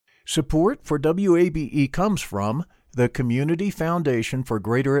Support for WABE comes from the Community Foundation for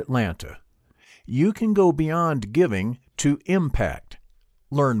Greater Atlanta. You can go beyond giving to impact.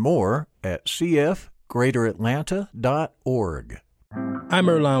 Learn more at cfgreateratlanta.org. I'm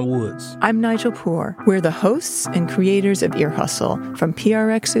Earlonne Woods. I'm Nigel Poor. We're the hosts and creators of Ear Hustle from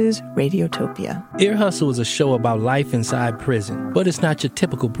PRX's Radiotopia. Ear Hustle is a show about life inside prison, but it's not your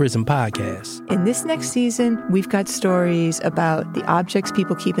typical prison podcast. In this next season, we've got stories about the objects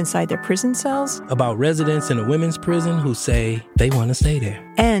people keep inside their prison cells, about residents in a women's prison who say they want to stay there,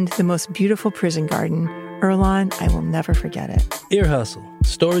 and the most beautiful prison garden. Earlonne, I will never forget it. Ear Hustle.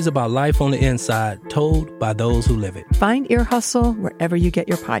 Stories about life on the inside, told by those who live it. Find Ear Hustle wherever you get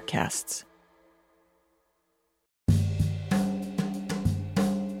your podcasts.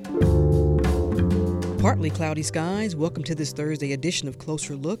 Partly cloudy skies. Welcome to this Thursday edition of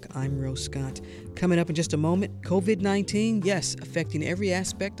Closer Look. I'm Rose Scott. Coming up in just a moment, COVID-19, yes, affecting every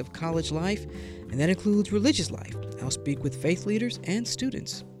aspect of college life, and that includes religious life. I'll speak with faith leaders and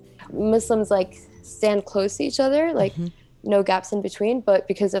students. Muslims stand close to each other, no gaps in between, but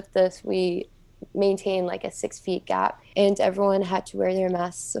because of this we maintain a 6 feet gap, and everyone had to wear their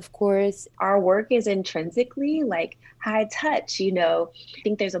masks, of course. Our work is intrinsically high touch, I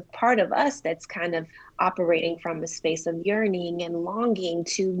think there's a part of us that's kind of operating from a space of yearning and longing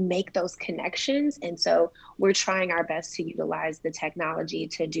to make those connections, and so we're trying our best to utilize the technology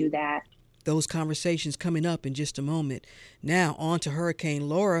to do that. Those conversations coming up in just a moment. Now on to Hurricane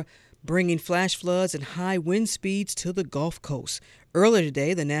Laura, bringing flash floods and high wind speeds to the Gulf Coast. Earlier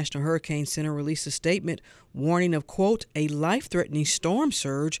today, the National Hurricane Center released a statement warning of, quote, a life-threatening storm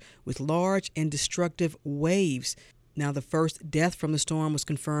surge with large and destructive waves. Now, the first death from the storm was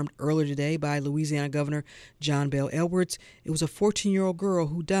confirmed earlier today by Louisiana Governor John Bel Edwards. It was a 14-year-old girl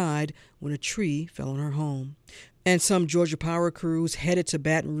who died when a tree fell on her home. And some Georgia Power crews headed to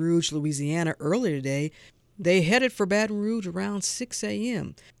Baton Rouge, Louisiana earlier today. They headed for Baton Rouge around 6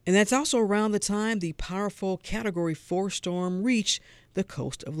 a.m. And that's also around the time the powerful Category 4 storm reached the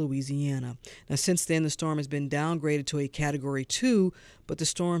coast of Louisiana. Now, since then, the storm has been downgraded to a Category 2, but the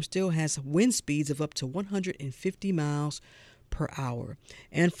storm still has wind speeds of up to 150 miles per hour.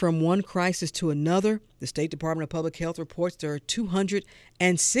 And from one crisis to another, the State Department of Public Health reports there are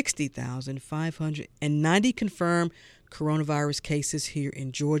 260,590 confirmed coronavirus cases here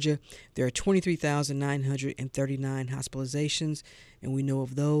in Georgia. There are 23,939 hospitalizations, and we know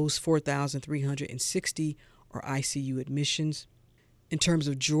of those, 4,360 are ICU admissions. In terms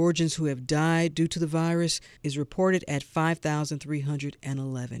of Georgians who have died due to the virus, is reported at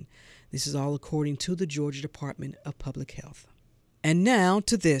 5,311. This is all according to the Georgia Department of Public Health. And now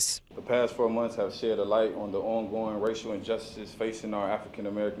to this. The past 4 months have shed a light on the ongoing racial injustices facing our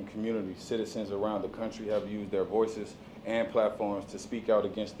African-American community. Citizens around the country have used their voices and platforms to speak out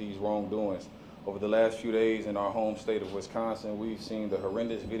against these wrongdoings. Over the last few days in our home state of Wisconsin, we've seen the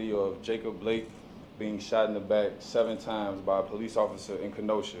horrendous video of Jacob Blake being shot in the back 7 times by a police officer in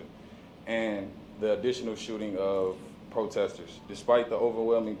Kenosha, and the additional shooting of protesters. Despite the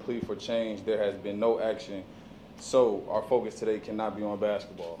overwhelming plea for change, there has been no action. So our focus today cannot be on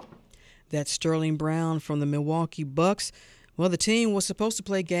basketball. That's Sterling Brown from the Milwaukee Bucks. Well, the team was supposed to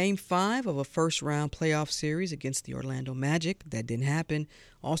play Game 5 of a first-round playoff series against the Orlando Magic. That didn't happen.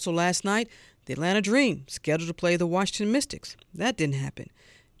 Also last night, the Atlanta Dream scheduled to play the Washington Mystics. That didn't happen.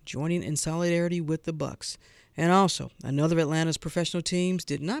 Joining in solidarity with the Bucks. And also, another of Atlanta's professional teams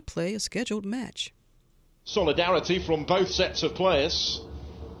did not play a scheduled match. Solidarity from both sets of players,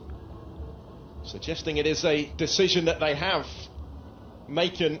 suggesting it is a decision that they have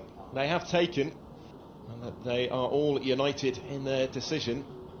taken, and that they are all united in their decision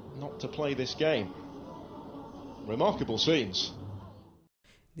not to play this game. Remarkable scenes.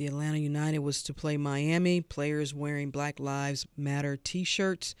 The Atlanta United was to play Miami, players wearing Black Lives Matter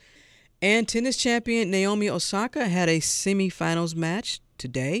t-shirts. And tennis champion Naomi Osaka had a semifinals match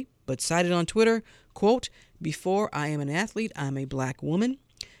today, but cited on Twitter, quote, before I am an athlete, I'm a black woman.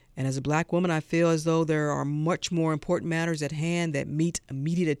 And as a black woman, I feel as though there are much more important matters at hand that meet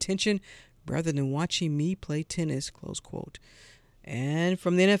immediate attention rather than watching me play tennis, close quote. And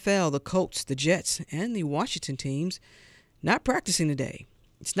from the NFL, the Colts, the Jets, and the Washington teams not practicing today.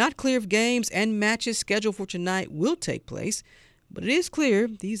 It's not clear if games and matches scheduled for tonight will take place, but it is clear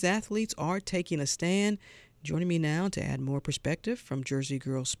these athletes are taking a stand. Joining me now to add more perspective from Jersey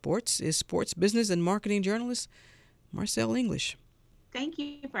Girl Sports is sports business and marketing journalist Marcelle English. Thank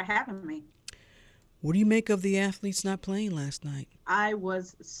you for having me. What do you make of the athletes not playing last night? I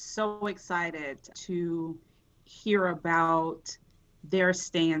was so excited to hear about their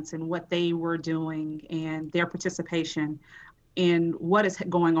stance and what they were doing and their participation. in what is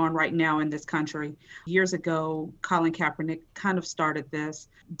going on right now in this country. Years ago, Colin Kaepernick kind of started this,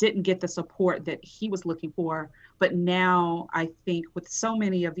 didn't get the support that he was looking for. But now I think with so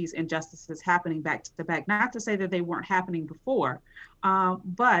many of these injustices happening back to back, not to say that they weren't happening before,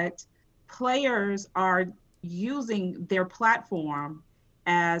 but players are using their platform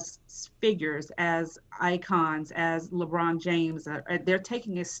as figures, as icons, as LeBron James. They're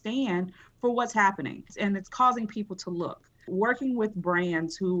taking a stand for what's happening, and it's causing people to look. Working with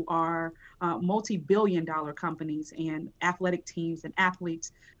brands who are multi-billion-dollar companies and athletic teams and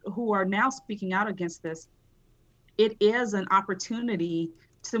athletes who are now speaking out against this, it is an opportunity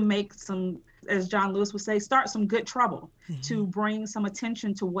to make some, as John Lewis would say, start some good trouble, to bring some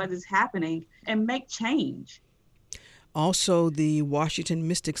attention to what is happening and make change. Also, the Washington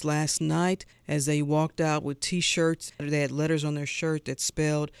Mystics last night, as they walked out with T-shirts, they had letters on their shirt that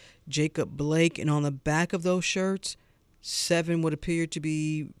spelled Jacob Blake, and on the back of those shirts, 7 would appear to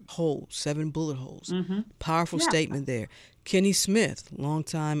be holes, 7 bullet holes. Powerful statement there. Kenny Smith,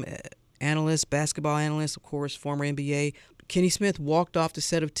 longtime analyst, basketball analyst, of course, former NBA. Kenny Smith walked off the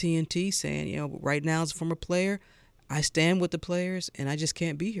set of TNT saying, you know, right now as a former player, I stand with the players and I just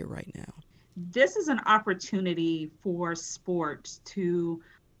can't be here right now. This is an opportunity for sports to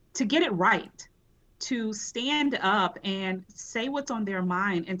get it right, to stand up and say what's on their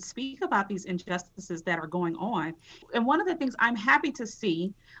mind and speak about these injustices that are going on. And one of the things I'm happy to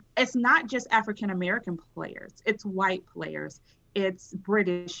see, it's not just African-American players, it's white players, it's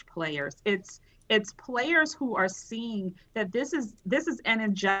British players, it's players who are seeing that this is an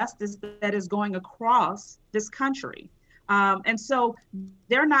injustice that is going across this country. And so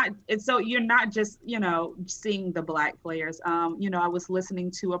you're not just, seeing the Black players. I was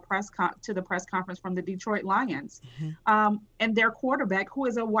listening to the press conference from the Detroit Lions, and their quarterback, who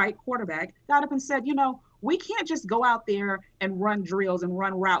is a white quarterback, got up and said, we can't just go out there and run drills and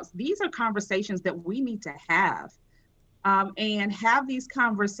run routes. These are conversations that we need to have, and have these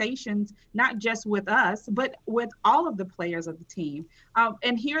conversations, not just with us, but with all of the players of the team.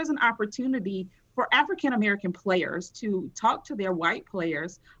 And here's an opportunity for African-American players to talk to their white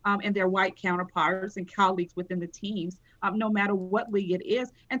players and their white counterparts and colleagues within the teams, no matter what league it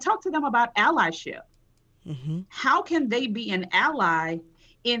is, and talk to them about allyship. How can they be an ally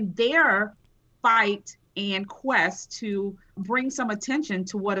in their fight and quest to bring some attention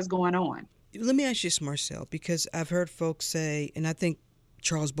to what is going on? Let me ask you this, Marcel, because I've heard folks say, and I think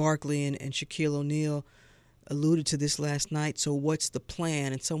Charles Barkley and Shaquille O'Neal alluded to this last night, so what's the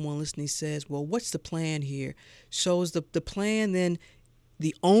plan? And someone listening says, well, what's the plan here? So is the plan then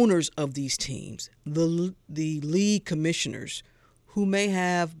the owners of these teams, the league commissioners, who may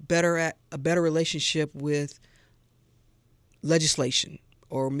have a better relationship with legislation,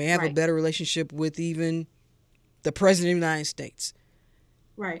 or may have a better relationship with even the President of the United States?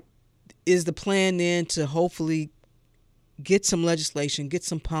 Right. Is the plan then to hopefully get some legislation, get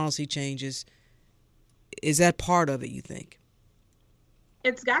some policy changes? Is that part of it, you think?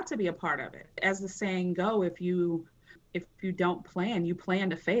 It's got to be a part of it. As the saying goes, if you don't plan, you plan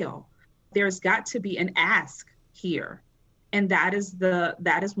to fail. There's got to be an ask here. And that is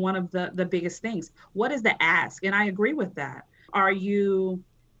one of the biggest things. What is the ask? And I agree with that. Are you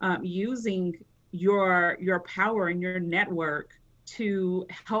using your power and your network to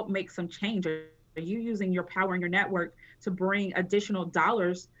help make some change? Are you using your power and your network to bring additional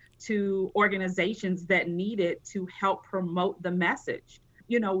dollars to organizations that need it to help promote the message?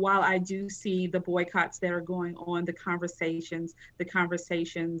 While I do see the boycotts that are going on, the conversations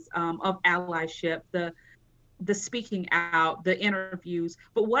of allyship, the speaking out, the interviews,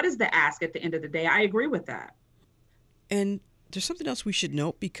 but what is the ask at the end of the day? I agree with that. And there's something else we should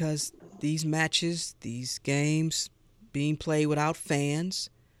note, because these matches, these games being played without fans,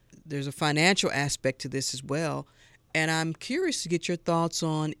 there's a financial aspect to this as well. And I'm curious to get your thoughts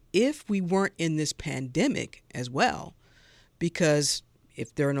on if we weren't in this pandemic as well, because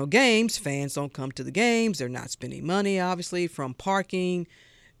if there are no games, fans don't come to the games. They're not spending money, obviously, from parking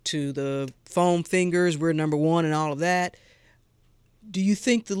to the foam fingers. We're number one and all of that. Do you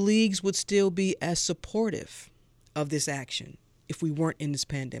think the leagues would still be as supportive of this action if we weren't in this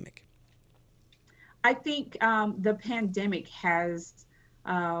pandemic? I think the pandemic has,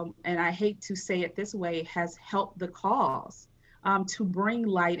 and I hate to say it this way, has helped the cause to bring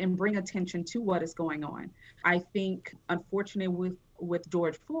light and bring attention to what is going on. I think, unfortunately, with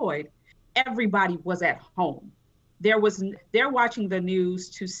George Floyd, everybody was at home. They're watching the news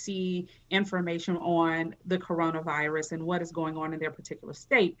to see information on the coronavirus and what is going on in their particular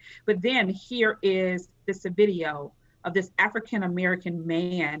state. But then here is this video of this African-American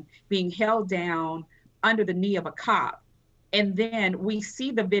man being held down under the knee of a cop And then we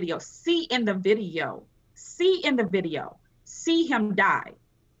see the video, see in the video, see him die.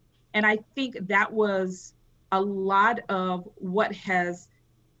 And I think that was a lot of what has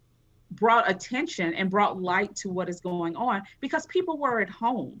brought attention and brought light to what is going on, because people were at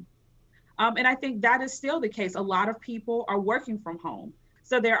home. And I think that is still the case. A lot of people are working from home.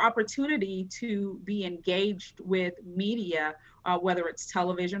 So their opportunity to be engaged with media, whether it's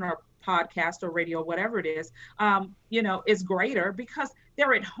television or podcast or radio, whatever it is, is greater because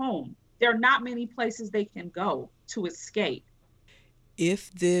they're at home. There are not many places they can go to escape.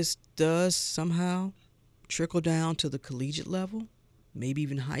 If this does somehow trickle down to the collegiate level, maybe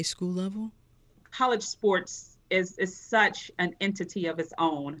even high school level? College sports is such an entity of its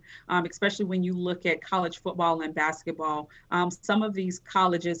own, especially when you look at college football and basketball. Some of these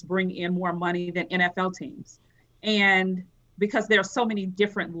colleges bring in more money than NFL teams. And because there are so many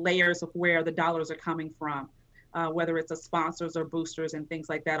different layers of where the dollars are coming from, whether it's sponsors or boosters and things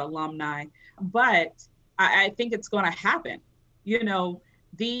like that, alumni. But I think it's going to happen.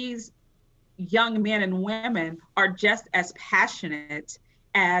 These young men and women are just as passionate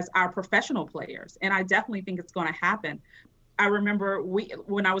as our professional players. And I definitely think it's going to happen. I remember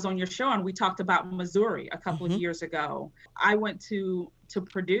when I was on your show and we talked about Missouri a couple of years ago, I went to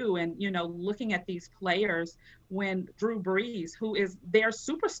Purdue and, looking at these players when Drew Brees, who is their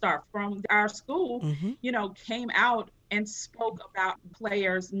superstar from our school, came out and spoke about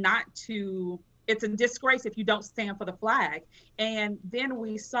players it's a disgrace if you don't stand for the flag. And then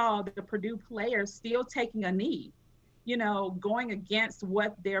we saw the Purdue players still taking a knee, going against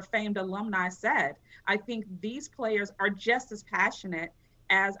what their famed alumni said. I think these players are just as passionate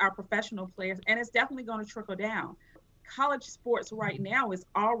as our professional players, and it's definitely going to trickle down. College sports right now is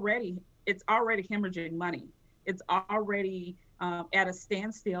already hemorrhaging money. It's already at a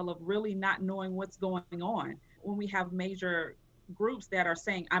standstill of really not knowing what's going on. When we have major groups that are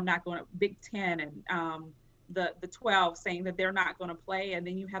saying, I'm not going to, Big Ten and the 12 saying that they're not going to play, and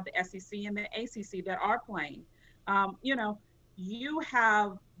then you have the SEC and the ACC that are playing.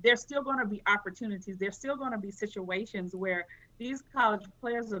 There's still going to be opportunities. There's still going to be situations where these college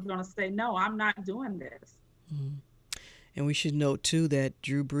players are going to say, no, I'm not doing this. Mm-hmm. And we should note, too, that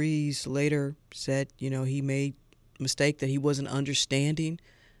Drew Brees later said, he made a mistake, that he wasn't understanding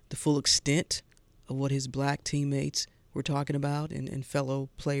the full extent of what his black teammates were talking about and fellow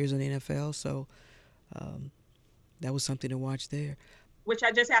players in the NFL. So that was something to watch there. Which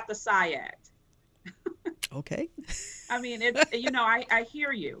I just have to sigh at. Okay. I mean, I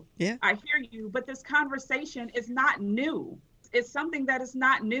hear you. Yeah. I hear you, but this conversation is not new. It's something that is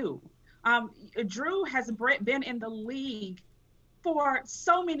not new. Drew has been in the league for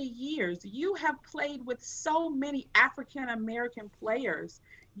so many years. You have played with so many African-American players.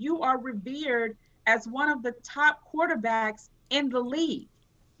 You are revered as one of the top quarterbacks in the league.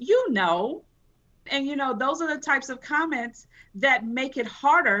 And those are the types of comments that make it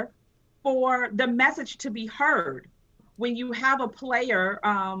harder for the message to be heard. When you have a player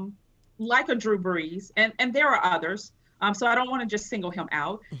like a Drew Brees, and there are others, so I don't want to just single him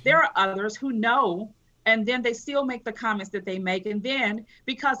out. Mm-hmm. There are others who know, and then they still make the comments that they make. And then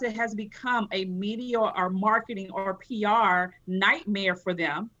because it has become a media or marketing or PR nightmare for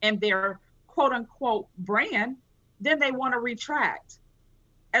them and their quote unquote brand, then they want to retract.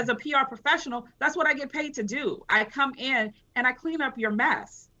 As a PR professional, that's what I get paid to do. I come in and I clean up your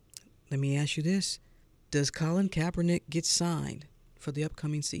mess. Let me ask you this. Does Colin Kaepernick get signed for the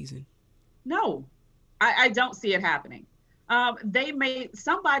upcoming season? No, I don't see it happening.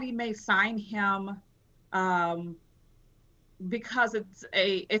 Somebody may sign him because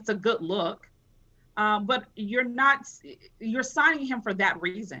it's a good look. But you're signing him for that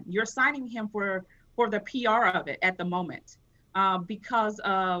reason. You're signing him for the PR of it at the moment, because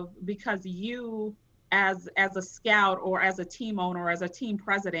you as a scout or as a team owner or as a team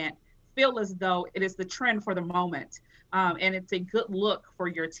president feel as though it is the trend for the moment, and it's a good look for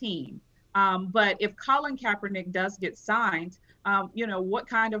your team. But if Colin Kaepernick does get signed, what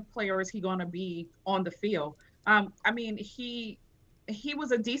kind of player is he going to be on the field? He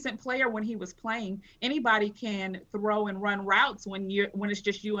was a decent player when he was playing. Anybody can throw and run routes when it's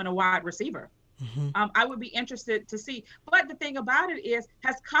just you and a wide receiver. Mm-hmm. I would be interested to see. But the thing about it is,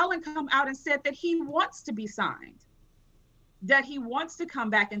 has Colin come out and said that he wants to be signed, that he wants to come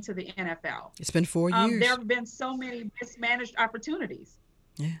back into the NFL? It's been 4 years. There have been so many mismanaged opportunities.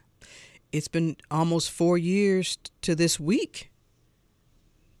 Yeah. It's been almost 4 years to this week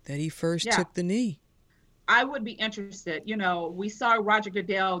that he first took the knee. I would be interested. We saw Roger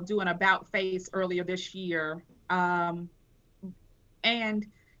Goodell do an about face earlier this year. And,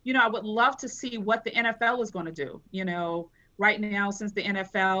 I would love to see what the NFL is going to do. right now, since the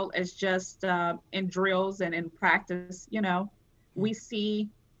NFL is just in drills and in practice, we see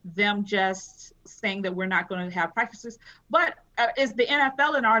them just saying that we're not going to have practices. But is the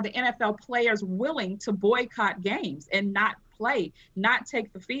NFL and are the NFL players willing to boycott games and not play, not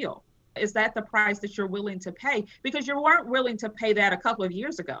take the field? Is that the price that you're willing to pay? Because you weren't willing to pay that a couple of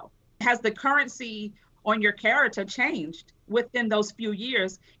years ago. Has the currency on your character changed within those few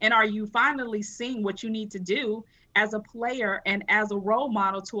years? And are you finally seeing what you need to do as a player and as a role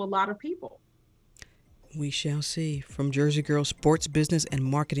model to a lot of people? We shall see. From Jersey Girl sports business and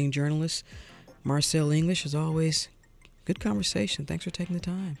marketing journalist Marcelle English, as always, good conversation. Thanks for taking the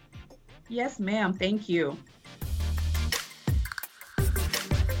time. Yes, ma'am. Thank you.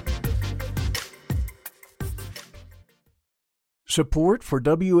 Support for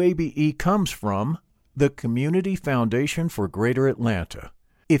WABE comes from the Community Foundation for Greater Atlanta.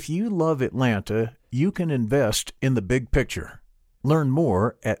 If you love Atlanta, you can invest in the big picture. Learn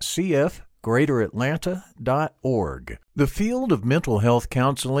more at cfgreateratlanta.org. The field of mental health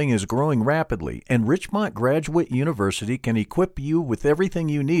counseling is growing rapidly, and Richmont Graduate University can equip you with everything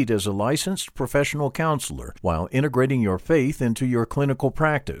you need as a licensed professional counselor while integrating your faith into your clinical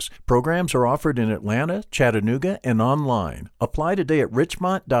practice. Programs are offered in Atlanta, Chattanooga, and online. Apply today at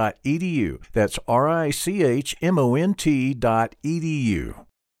richmont.edu. That's RICHMONT.edu.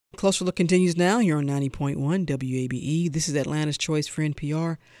 Closer Look continues now here on 90.1 WABE. This is Atlanta's Choice for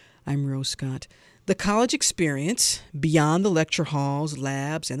NPR. I'm Rose Scott. The college experience, beyond the lecture halls,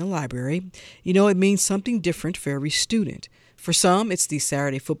 labs, and the library, it means something different for every student. For some, it's the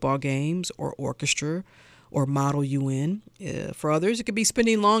Saturday football games or orchestra or Model UN. For others, it could be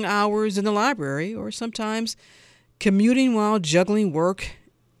spending long hours in the library or sometimes commuting while juggling work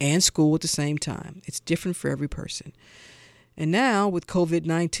and school at the same time. It's different for every person. And now, with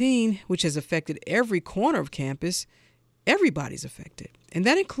COVID-19, which has affected every corner of campus, everybody's affected. And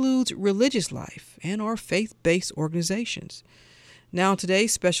that includes religious life and our faith-based organizations. Now, in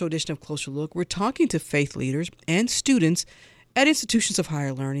today's special edition of Closer Look, we're talking to faith leaders and students at institutions of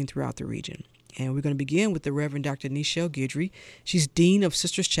higher learning throughout the region. And we're going to begin with the Reverend Dr. Nichelle Guidry. She's Dean of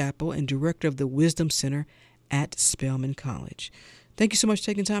Sisters Chapel and Director of the Wisdom Center at Spelman College. Thank you so much for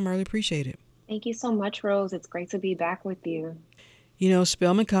taking time. I really appreciate it. Thank you so much, Rose. It's great to be back with you.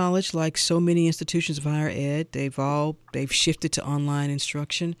 Spelman College, like so many institutions of higher ed, they've shifted to online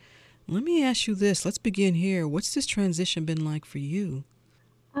instruction. Let me ask you this. Let's begin here. What's this transition been like for you?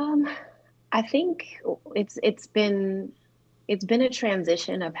 I think it's been a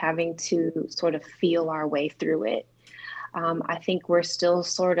transition of having to sort of feel our way through it. I think we're still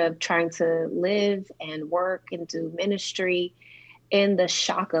sort of trying to live and work and do ministry in the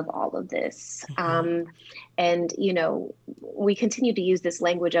shock of all of this. And, we continue to use this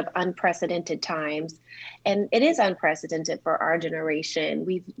language of unprecedented times, and it is unprecedented for our generation.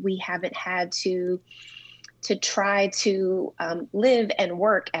 We haven't had to try to live and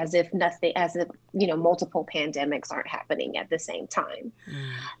work as if multiple pandemics aren't happening at the same time.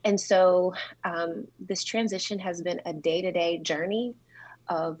 And so this transition has been a day-to-day journey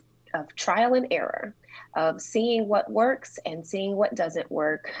of trial and error, of seeing what works and seeing what doesn't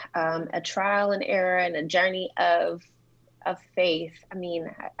work, a trial and error and a journey of faith. I mean,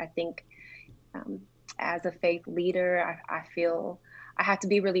 I think as a faith leader, I feel I have to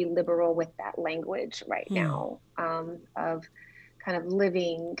be really liberal with that language right now, of kind of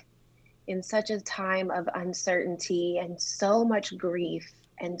living in such a time of uncertainty and so much grief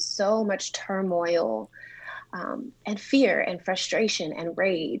and so much turmoil, and fear and frustration and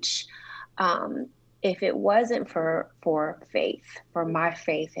rage. If it wasn't for faith, for my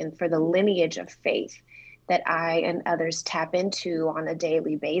faith and for the lineage of faith that I and others tap into on a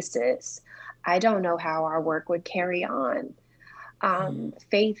daily basis, I don't know how our work would carry on.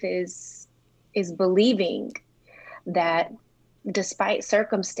 Faith is believing that despite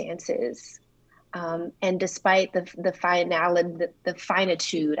circumstances, and despite the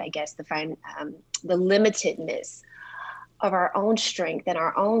finitude, I guess, the limitedness of our own strength and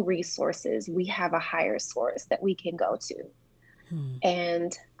our own resources, we have a higher source that we can go to.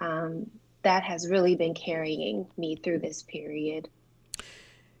 And that has really been carrying me through this period.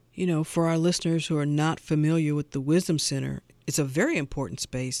 For our listeners who are not familiar with the Wisdom Center, it's a very important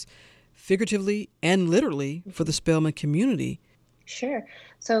space, figuratively and literally, for the Spelman community. Sure.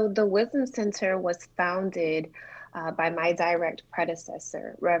 So the Wisdom Center was founded by my direct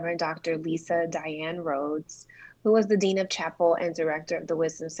predecessor, Reverend Dr. Lisa Diane Rhodes, who was the Dean of Chapel and Director of the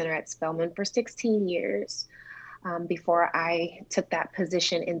Wisdom Center at Spelman for 16 years before I took that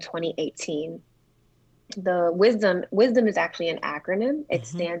position in 2018. The Wisdom is actually an acronym. It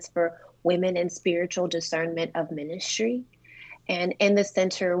stands for Women in Spiritual Discernment of Ministry. And in the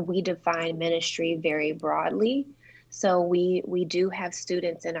center, we define ministry very broadly. So we do have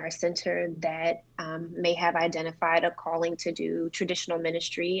students in our center that may have identified a calling to do traditional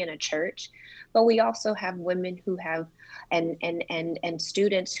ministry in a church, but we also have women who have and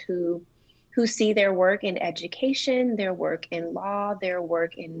students who see their work in education, their work in law, their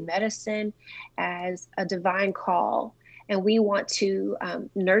work in medicine as a divine call. And we want to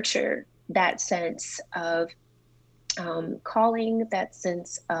nurture that sense of calling, that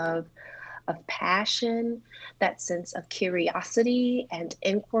sense of passion, that sense of curiosity and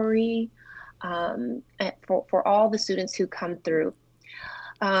inquiry for all the students who come through.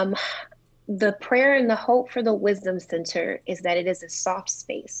 The prayer and the hope for the Wisdom Center is that it is a soft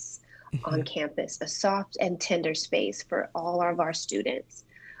space on campus, a soft and tender space for all of our students.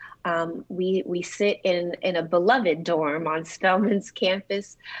 We sit in a beloved dorm on Spelman's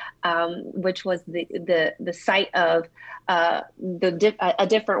campus, which was the site of a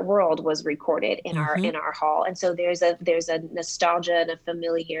different world was recorded in our hall, and so there's a nostalgia and a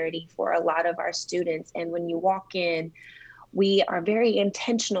familiarity for a lot of our students. And when you walk in, we are very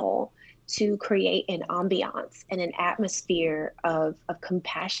intentional to create an ambiance and an atmosphere of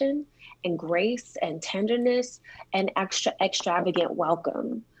compassion and grace and tenderness and extravagant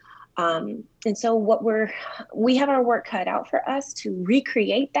welcome. And so we have our work cut out for us to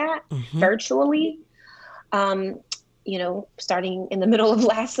recreate that virtually, starting in the middle of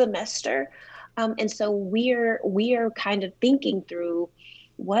last semester. And so we are kind of thinking through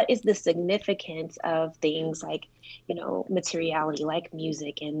what is the significance of things like, materiality, like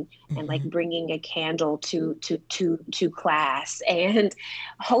music and like bringing a candle to class and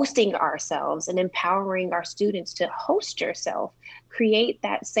hosting ourselves and empowering our students to host yourself. Create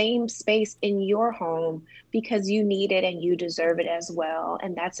that same space in your home because you need it and you deserve it as well.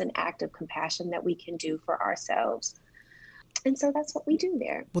 And that's an act of compassion that we can do for ourselves. And so that's what we do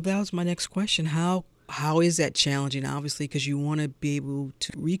there. Well, that was my next question. How is that challenging? Obviously, because you want to be able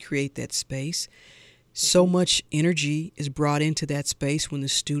to recreate that space. So much energy is brought into that space when the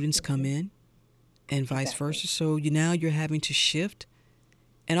students come in and vice versa. So now you're having to shift.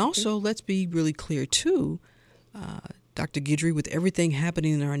 And also, let's be really clear, too, Dr. Guidry, with everything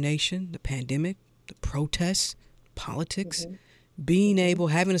happening in our nation, the pandemic, the protests, politics, being able,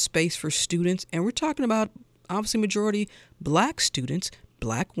 having a space for students, and we're talking about, obviously, majority Black students,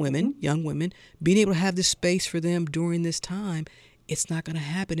 Black women, young women, being able to have this space for them during this time, it's not going to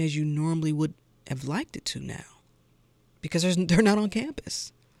happen as you normally would have liked it to now because they're not on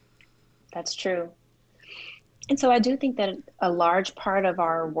campus. That's true. And so I do think that a large part of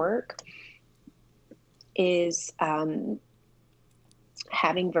our work is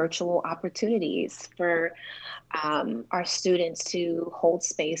having virtual opportunities for our students to hold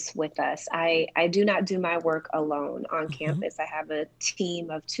space with us. I do not do my work alone on campus. I have a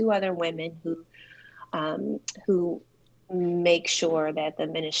team of 2 other women who make sure that the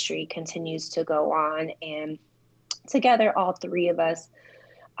ministry continues to go on. And together, all 3 of us,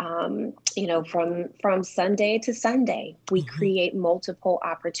 from Sunday to Sunday, we create multiple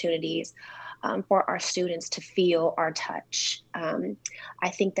opportunities for our students to feel our touch. I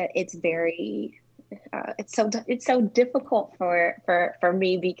think that it's very, it's so difficult for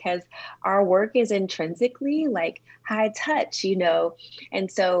me because our work is intrinsically like high touch,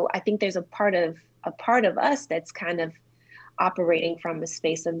 and so I think there's a part of us that's kind of operating from a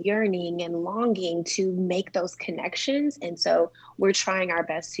space of yearning and longing to make those connections. And so we're trying our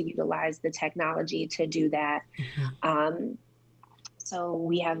best to utilize the technology to do that. So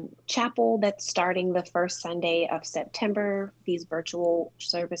we have chapel that's starting the first Sunday of September, these virtual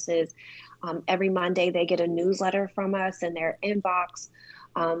services. Every Monday, they get a newsletter from us in their inbox.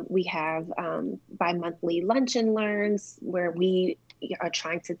 We have bi-monthly lunch and learns where we are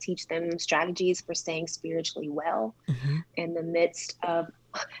trying to teach them strategies for staying spiritually well in the midst of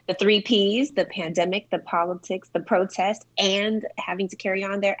the 3 Ps, the pandemic, the politics, the protest, and having to carry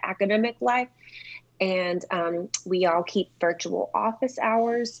on their academic life. And we all keep virtual office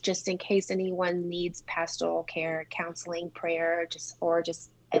hours just in case anyone needs pastoral care, counseling, prayer, or just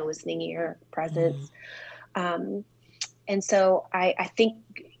a listening ear presence. And so I think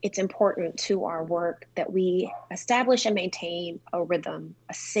it's important to our work that we establish and maintain a rhythm,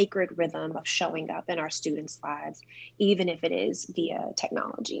 a sacred rhythm of showing up in our students' lives, even if it is via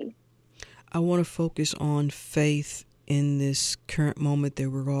technology. I want to focus on faith in this current moment that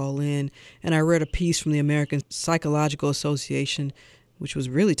we're all in. And I read a piece from the American Psychological Association, which was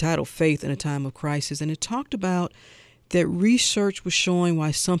really titled Faith in a Time of Crisis. And it talked about that research was showing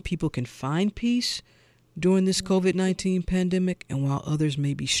why some people can find peace during this COVID-19 pandemic and while others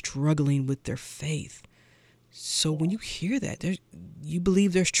may be struggling with their faith So when you hear that, you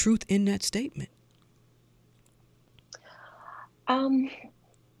believe there's truth in that statement? I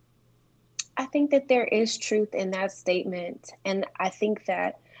think that there is truth in that statement. And I think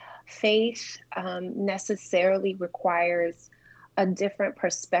that faith necessarily requires a different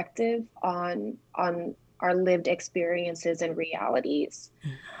perspective on our lived experiences and realities.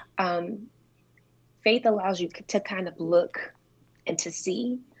 Faith allows you to kind of look and to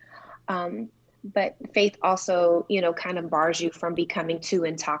see. But faith also, kind of bars you from becoming too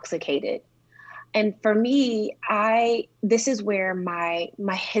intoxicated. And for me, this is where my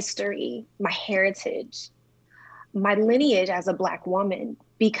history, my heritage, my lineage as a Black woman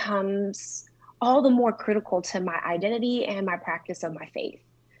becomes all the more critical to my identity and my practice of my faith.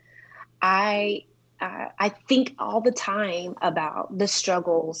 I think all the time about the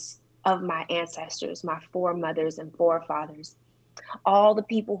struggles of my ancestors, my foremothers and forefathers, all the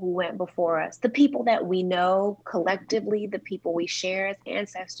people who went before us, the people that we know collectively, the people we share as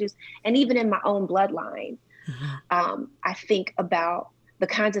ancestors, and even in my own bloodline. I think about the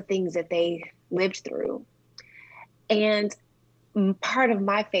kinds of things that they lived through. And part of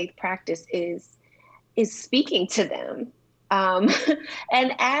my faith practice is speaking to them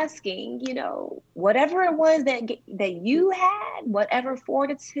and asking, whatever it was that you had, whatever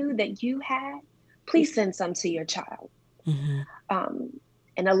fortitude that you had, please send some to your child.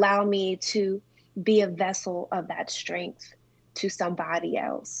 And allow me to be a vessel of that strength to somebody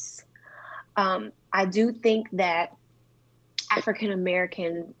else. I do think that African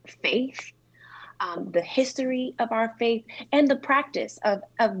American faith, the history of our faith, and the practice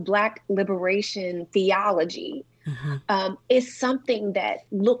of Black liberation theology is something that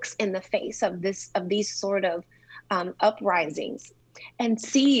looks in the face of these sort of uprisings and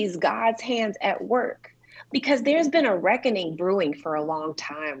sees God's hands at work. Because there's been a reckoning brewing for a long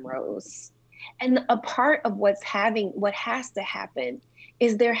time, Rose. And a part of what has to happen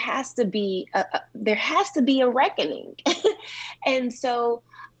is there has to be a reckoning. And so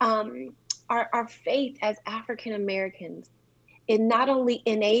our faith as African Americans, it not only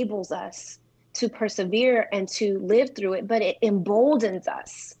enables us to persevere and to live through it, but it emboldens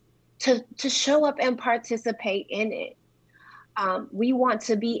us to show up and participate in it. We want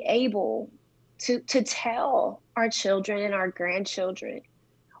to be able to tell our children and our grandchildren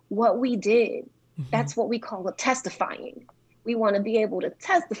what we did. That's what we call testifying. We want to be able to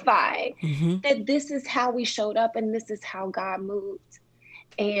testify that this is how we showed up and this is how God moved.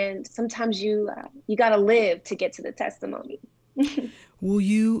 And sometimes you got to live to get to the testimony.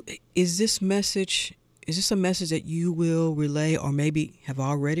 Is this a message that you will relay or maybe have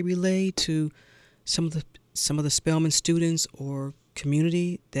already relayed to some of the Spelman students or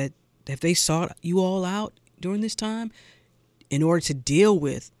community that have they sought you all out during this time in order to deal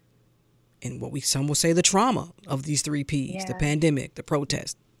with, and some will say, the trauma of these 3 Ps, the pandemic, the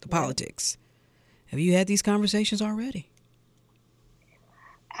protest, the politics? Have you had these conversations already?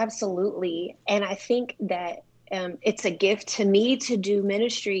 Absolutely. And I think that it's a gift to me to do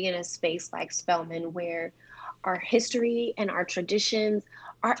ministry in a space like Spelman, where our history and our traditions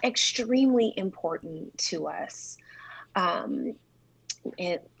are extremely important to us.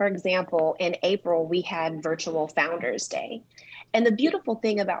 And for example, in April, we had virtual Founders Day. And the beautiful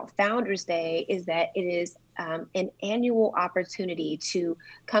thing about Founders Day is that it is an annual opportunity to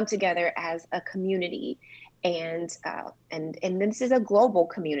come together as a community. And this is a global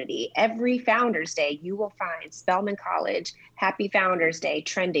community. Every Founders Day, you will find Spelman College Happy Founders Day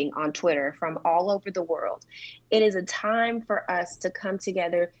trending on Twitter from all over the world. It is a time for us to come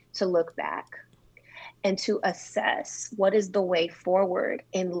together to look back and to assess what is the way forward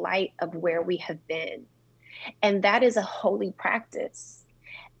in light of where we have been. And that is a holy practice.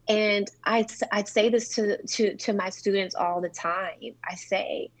 And I say this to my students all the time. I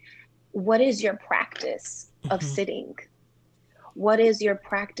say, what is your practice of sitting? What is your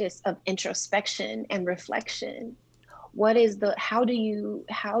practice of introspection and reflection? How do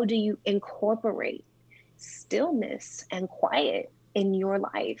you incorporate stillness and quiet in your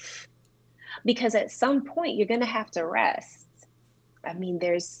life? Because at some point you're going to have to rest. I mean,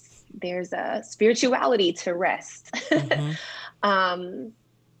 there's a spirituality to rest.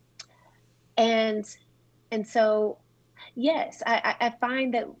 And so, yes, I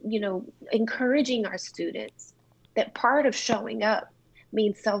find that, encouraging our students that part of showing up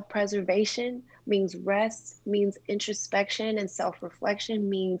means self-preservation, means rest, means introspection and self-reflection,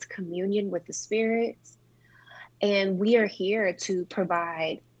 means communion with the Spirit. And we are here to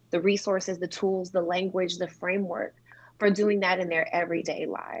provide the resources, the tools, the language, the framework for doing that in their everyday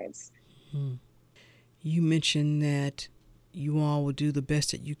lives. You mentioned that you all will do the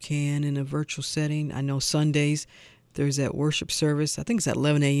best that you can in a virtual setting. I know Sundays there's that worship service. I think it's at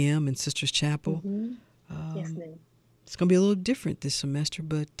 11 a.m. in Sisters Chapel. Yes, ma'am. It's going to be a little different this semester,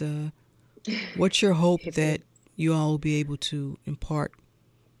 but what's your hope that you all will be able to impart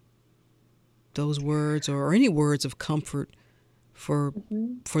those words or any words of comfort for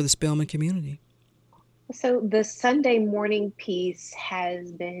the Spelman community? So the Sunday morning piece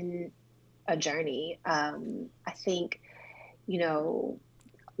has been a journey. I think, a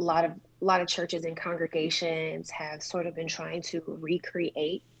lot of churches and congregations have sort of been trying to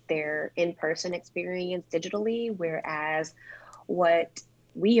recreate their in-person experience digitally, whereas what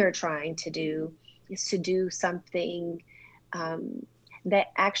we are trying to do is to do something that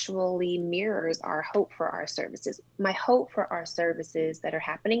actually mirrors our hope for our services. My hope for our services that are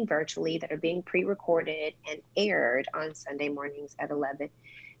happening virtually, that are being pre-recorded and aired on Sunday mornings at 11,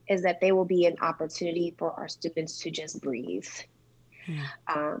 is that they will be an opportunity for our students to just breathe,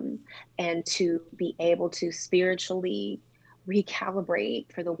 and to be able to spiritually recalibrate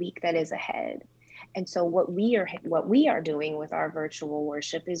for the week that is ahead. And so what we are doing with our virtual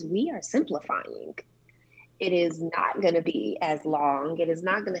worship is we are simplifying. It is not going to be as long. It is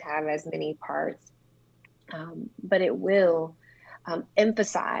not going to have as many parts, but it will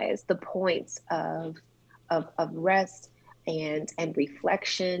emphasize the points of rest and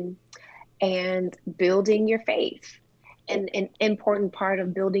reflection and building your faith. And an important part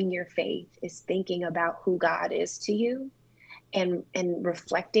of building your faith is thinking about who God is to you, and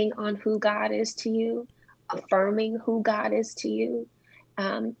reflecting on who God is to you, affirming who God is to you,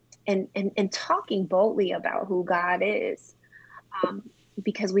 and talking boldly about who God is,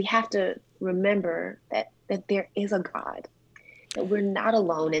 because we have to remember that there is a God, that we're not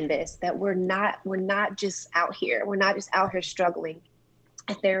alone in this, that we're not just out here struggling,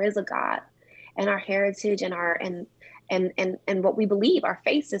 that there is a God, and our heritage and our and what we believe, our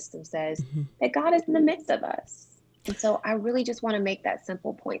faith system says that God is in the midst of us. And so I really just want to make that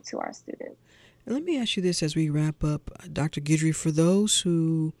simple point to our students. And let me ask you this as we wrap up, Dr. Guidry, for those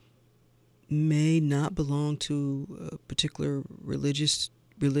who may not belong to a particular religious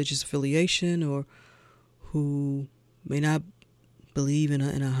affiliation, or who may not believe in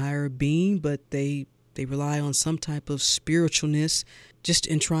a higher being, but they rely on some type of spiritualness just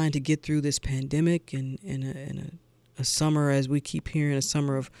in trying to get through this pandemic and in a summer, as we keep hearing, a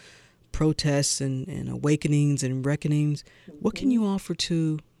summer of protests and awakenings and reckonings. What can you offer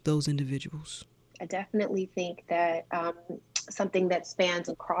to those individuals? I definitely think that something that spans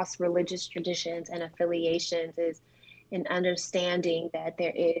across religious traditions and affiliations is an understanding that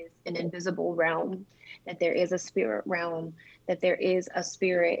there is an invisible realm, that there is a spirit realm, that there is a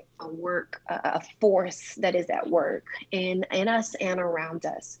spirit, a work, a force that is at work in us and around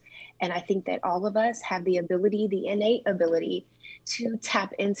us. And I think that all of us have the ability, the innate ability, to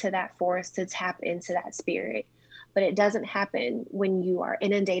tap into that force, to tap into that spirit. But it doesn't happen when you are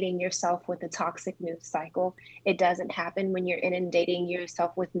inundating yourself with a toxic news cycle. It doesn't happen when you're inundating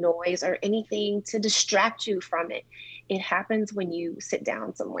yourself with noise or anything to distract you from it. It happens when you sit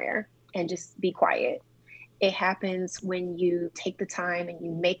down somewhere and just be quiet. It happens when you take the time and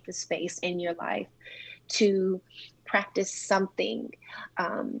you make the space in your life to practice something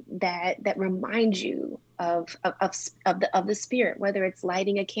that reminds you of the spirit, whether it's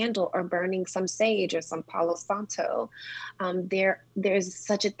lighting a candle or burning some sage or some Palo Santo. There's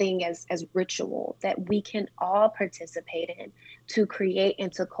such a thing as ritual that we can all participate in to create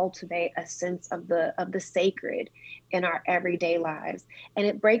and to cultivate a sense of the sacred in our everyday lives. And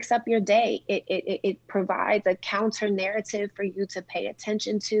it breaks up your day. It provides a counter narrative for you to pay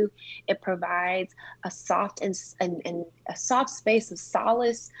attention to. It provides a soft and a soft space of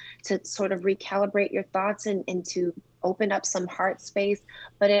solace to sort of recalibrate your thoughts and to open up some heart space.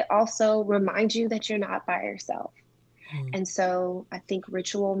 But it also reminds you that you're not by yourself. And so I think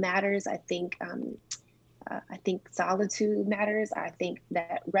ritual matters. I think solitude matters. I think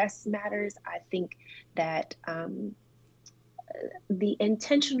that rest matters. I think that the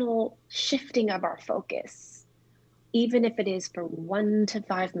intentional shifting of our focus, even if it is for 1 to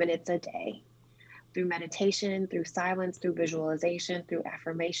 5 minutes a day, through meditation, through silence, through visualization, through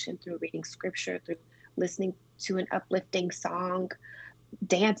affirmation, through reading scripture, through listening to an uplifting song,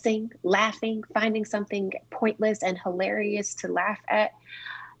 dancing, laughing, finding something pointless and hilarious to laugh at.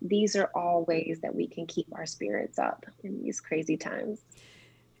 These are all ways that we can keep our spirits up in these crazy times.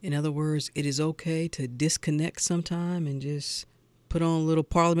 In other words, it is okay to disconnect sometime and just put on a little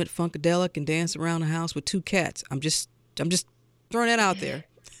Parliament Funkadelic and dance around the house with 2 cats. I'm just throwing that out there.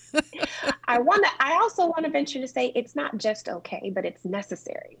 I also want to venture to say it's not just okay, but it's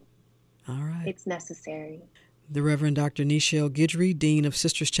necessary. All right. It's necessary. The Reverend Dr. Nichelle Guidry, Dean of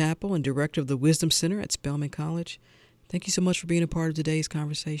Sisters Chapel and Director of the Wisdom Center at Spelman College. Thank you so much for being a part of today's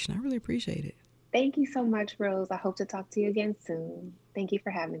conversation. I really appreciate it. Thank you so much, Rose. I hope to talk to you again soon. Thank you for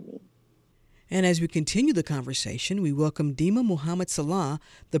having me. And as we continue the conversation, we welcome Dima Muhammad Salah,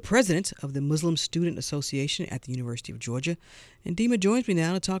 the president of the Muslim Student Association at the University of Georgia. And Dima joins me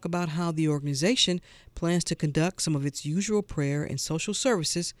now to talk about how the organization plans to conduct some of its usual prayer and social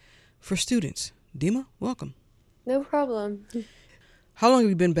services for students. Dima, welcome. No problem. How long have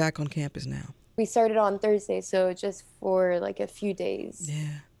you been back on campus now? We started on Thursday, so just for like a few days.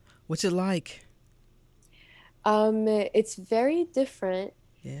 Yeah. What's it like? It's very different.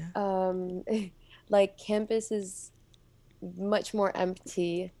 Yeah. Like campus is much more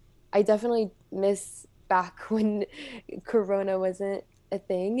empty. I definitely miss back when Corona wasn't a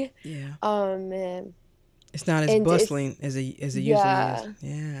thing. Yeah. And it's not as bustling as it usually is.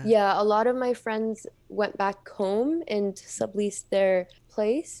 Yeah. Yeah, a lot of my friends went back home and subleased their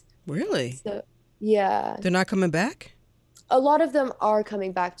place. Really? So, yeah. They're not coming back? A lot of them are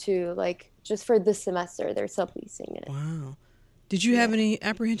coming back too, like just for this semester, they're subleasing it. Wow. Did you have any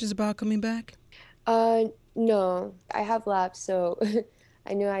apprehensions about coming back? No. I have labs, so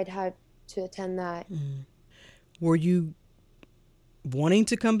I knew I'd have to attend that. Mm. Were you wanting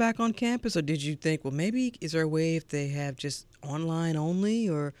to come back on campus, or did you think, well, maybe is there a way if they have just online only,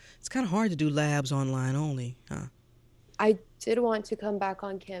 or it's kind of hard to do labs online only, huh? I did want to come back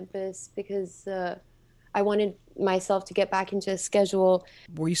on campus because I wanted myself to get back into a schedule.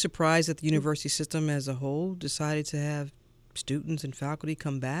 Were you surprised that the university system as a whole decided to have students and faculty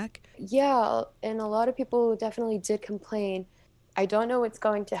come back? Yeah, and a lot of people definitely did complain. I don't know what's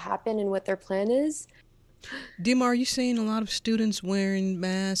going to happen and what their plan is. Dima, are you seeing a lot of students wearing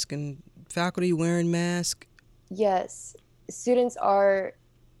masks and faculty wearing masks? Yes, students are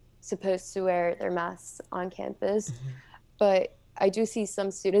supposed to wear their masks on campus, but I do see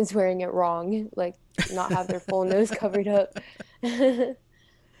some students wearing it wrong, like not have their full nose covered up.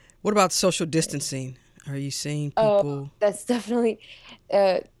 What about social distancing? Are you seeing people? Oh, that's definitely,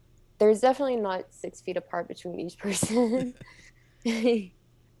 there's definitely not 6 feet apart between each person. Do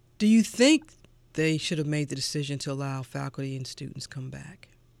you think they should have made the decision to allow faculty and students come back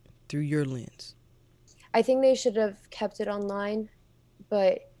through your lens? I think they should have kept it online,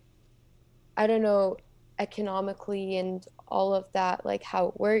 but I don't know economically and all of that, like how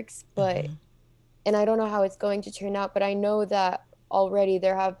it works, but, and I don't know how it's going to turn out, but I know that already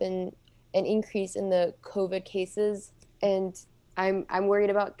there have been an increase in the COVID cases, and I'm worried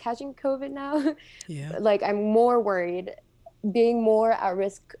about catching COVID now. Yeah. Like I'm more worried. Being more at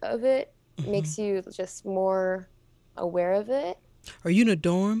risk of it makes you just more aware of it. Are you in a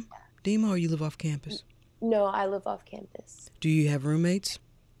dorm, Dima, or you live off campus? No, I live off campus. Do you have roommates?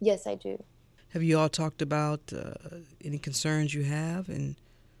 Yes, I do. Have you all talked about any concerns you have, and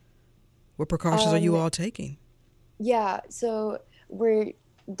what precautions are you all taking? Yeah, so we're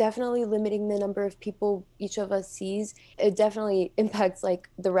definitely limiting the number of people each of us sees. It definitely impacts like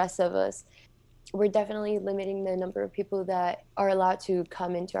the rest of us. We're definitely limiting the number of people that are allowed to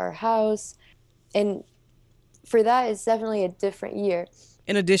come into our house. And for that, it's definitely a different year.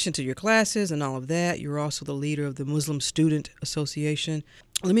 In addition to your classes and all of that, you're also the leader of the Muslim Student Association.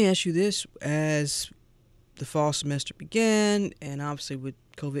 Let me ask you this. As the fall semester began, and obviously with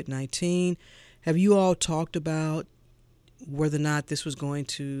COVID-19, have you all talked about whether or not this was going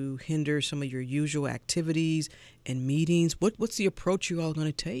to hinder some of your usual activities and meetings? What's the approach you all going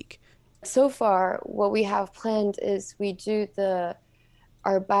to take? So far, what we have planned is we do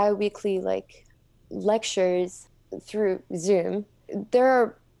our bi-weekly like lectures through Zoom. There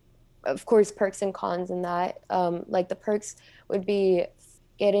are, of course, perks and cons in that. Like the perks would be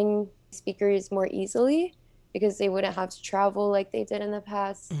getting speakers more easily because they wouldn't have to travel like they did in the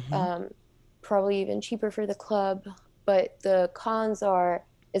past. Probably even cheaper for the club. But the cons are,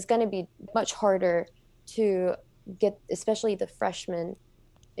 it's going to be much harder to get, especially the freshmen,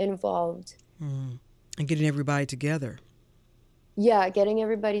 involved. And getting everybody together. Yeah, getting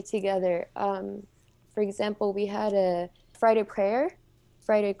everybody together. For example, we had a Friday prayer,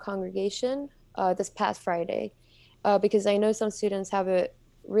 Friday congregation this past Friday, because I know some students have it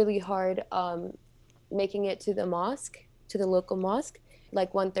really hard making it to the mosque, to the local mosque,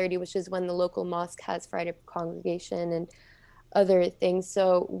 like 1:30, which is when the local mosque has Friday congregation and other things.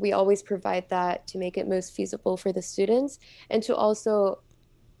 So we always provide that to make it most feasible for the students and to also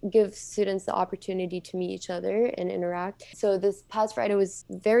give students the opportunity to meet each other and interact. So this past Friday was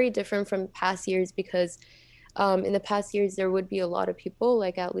very different from past years because in the past years there would be a lot of people,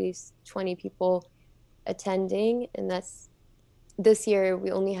 like at least 20 people attending, and this year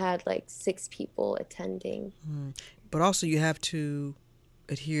we only had like 6 people attending. But also you have to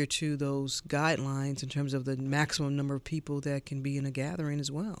adhere to those guidelines in terms of the maximum number of people that can be in a gathering as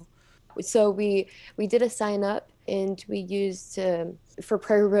well. So we did a sign up, and we used, for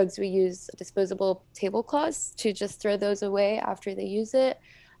prayer rugs, we use disposable tablecloths to just throw those away after they use it.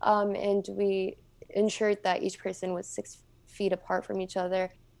 And we ensured that each person was 6 feet apart from each other,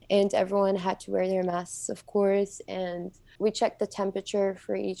 and everyone had to wear their masks, of course. And we checked the temperature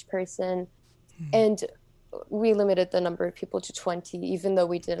for each person. And we limited the number of people to 20, even though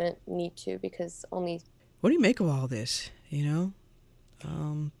we didn't need to, because only... What do you make of all this,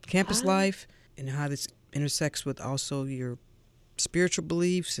 campus life and how this intersects with also your spiritual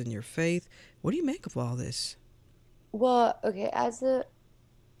beliefs and your faith? What do you make of all this? Well, okay,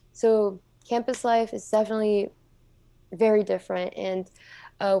 so campus life is definitely very different, and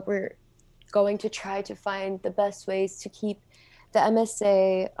we're going to try to find the best ways to keep the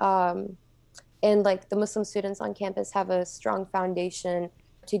MSA and like the Muslim students on campus have a strong foundation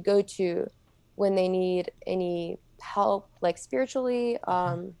to go to when they need any help, like spiritually,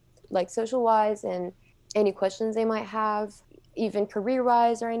 like social wise, and any questions they might have, even career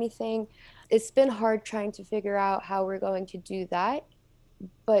wise or anything. It's been hard trying to figure out how we're going to do that.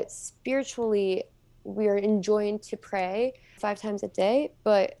 But spiritually, we're enjoying to pray 5 times a day,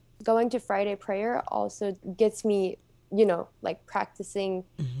 but going to Friday prayer also gets me, like practicing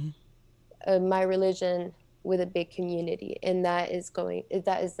my religion with a big community. And that is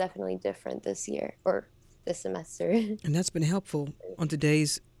definitely different this year or this semester. And that's been helpful on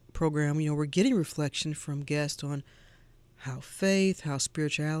today's program. We're getting reflection from guests on how faith, how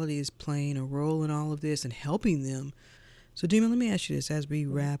spirituality is playing a role in all of this and helping them. So, Dima, let me ask you this as we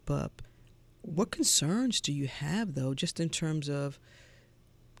wrap up. What concerns do you have, though, just in terms of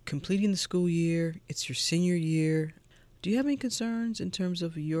completing the school year? It's your senior year. Do you have any concerns in terms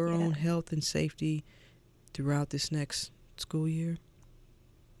of your own health and safety throughout this next school year?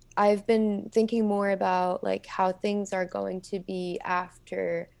 I've been thinking more about like how things are going to be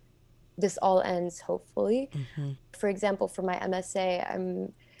after this all ends, hopefully. For example, for my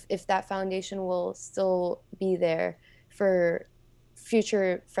MSA, if that foundation will still be there for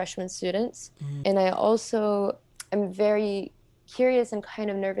future freshman students. And I also am very curious and kind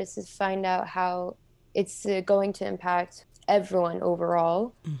of nervous to find out how it's going to impact everyone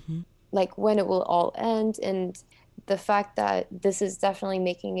overall, like when it will all end, and the fact that this is definitely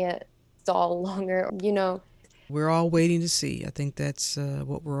making it stall longer, We're all waiting to see. I think that's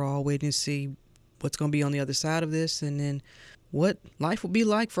what we're all waiting to see, what's going to be on the other side of this, and then what life will be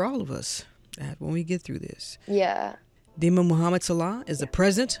like for all of us when we get through this. Yeah. Dima Muhammad Salah is the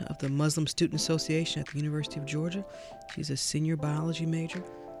president of the Muslim Student Association at the University of Georgia. She's a senior biology major.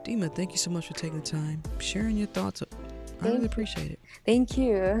 Dima, thank you so much for taking the time, sharing your thoughts. I really appreciate it. Thank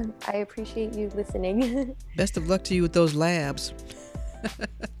you. I appreciate you listening. Best of luck to you with those labs.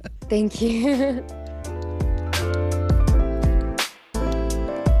 Thank you.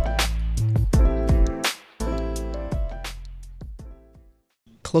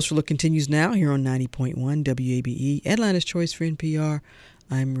 Closer Look continues now here on 90.1 WABE, Atlanta's Choice for NPR.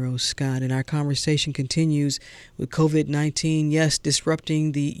 I'm Rose Scott, and our conversation continues with COVID-19, yes,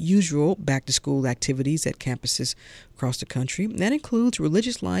 disrupting the usual back-to-school activities at campuses across the country. That includes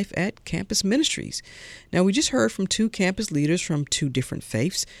religious life at campus ministries. Now, we just heard from 2 campus leaders from 2 different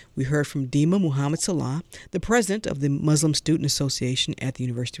faiths. We heard from Dima Muhammad Salah, the president of the Muslim Student Association at the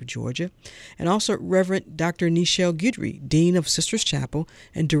University of Georgia, and also Reverend Dr. Nichelle Guidry, dean of Sisters Chapel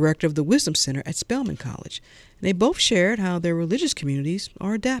and director of the Wisdom Center at Spelman College. They both shared how their religious communities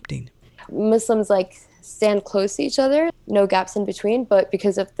are adapting. Muslims stand close to each other, no gaps in between, but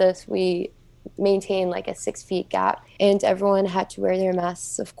because of this, we maintain a 6 feet gap, and everyone had to wear their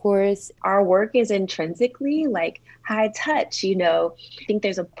masks, of course. Our work is intrinsically high touch, I think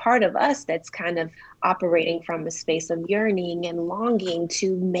there's a part of us that's kind of operating from a space of yearning and longing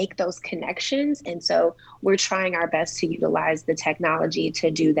to make those connections. And so we're trying our best to utilize the technology to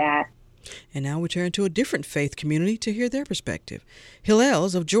do that. And now we turn to a different faith community to hear their perspective.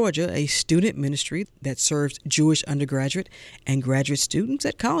 Hillels of Georgia, a student ministry that serves Jewish undergraduate and graduate students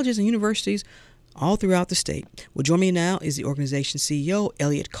at colleges and universities all throughout the state. Well, joining me now is the organization's CEO,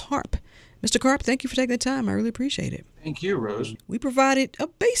 Elliot Karp. Mr. Karp, thank you for taking the time. I really appreciate it. Thank you, Rose. We provided a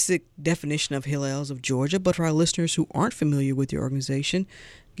basic definition of Hillels of Georgia, but for our listeners who aren't familiar with your organization,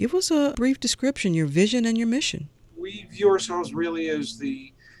 give us a brief description, your vision and your mission. We view ourselves really as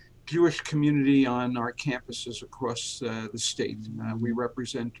the Jewish community on our campuses across the state. We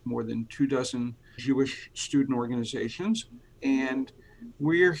represent more than 24 Jewish student organizations, and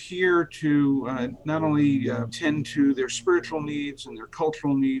we're here to not only tend to their spiritual needs and their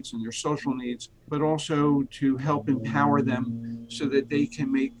cultural needs and their social needs, but also to help empower them so that they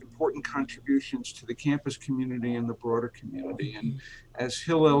can make important contributions to the campus community and the broader community. And as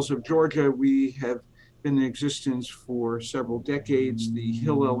Hillels of Georgia, we have been in existence for several decades. The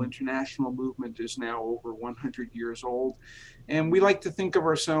Hillel International movement is now over 100 years old. And we like to think of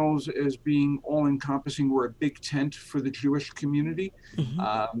ourselves as being all-encompassing. We're a big tent for the Jewish community.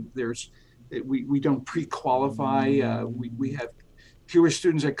 We don't pre-qualify. We have Jewish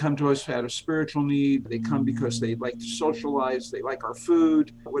students that come to us out of spiritual need. They come because they like to socialize, they like our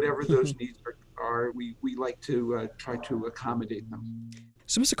food, whatever those needs are, we like to try to accommodate them.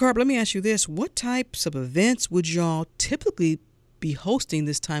 So, Mr. Karp, let me ask you this. What types of events would y'all typically be hosting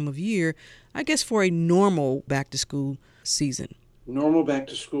this time of year, I guess, for a normal back-to-school season? Normal back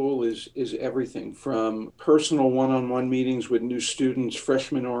to school is everything from personal one-on-one meetings with new students,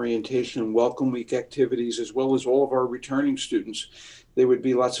 freshman orientation, and welcome week activities, as well as all of our returning students. There would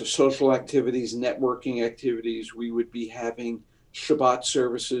be lots of social activities, networking activities. We would be having Shabbat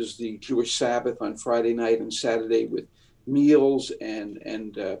services, the Jewish Sabbath on Friday night and Saturday, with meals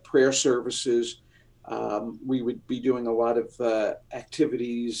and prayer services. We would be doing a lot of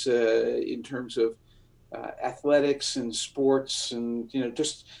activities in terms of athletics and sports, and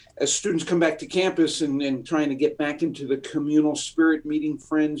just as students come back to campus and trying to get back into the communal spirit, meeting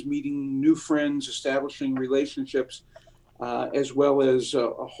friends, meeting new friends, establishing relationships, as well as a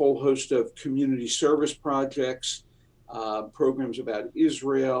whole host of community service projects, programs about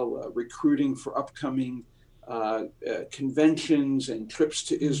Israel, recruiting for upcoming conventions and trips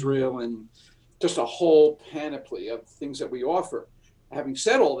to Israel, and just a whole panoply of things that we offer. Having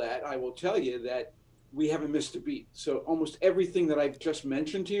said all that, I will tell you that we haven't missed a beat. So almost everything that I've just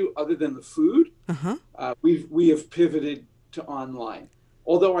mentioned to you, other than the food, we have pivoted to online.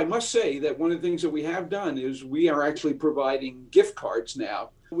 Although I must say that one of the things that we have done is we are actually providing gift cards now.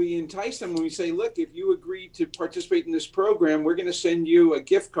 We entice them when we say, look, if you agree to participate in this program, we're going to send you a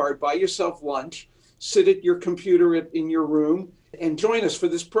gift card, buy yourself lunch, sit at your computer in your room, and join us for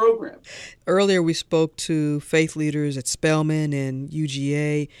this program. Earlier, we spoke to faith leaders at Spelman and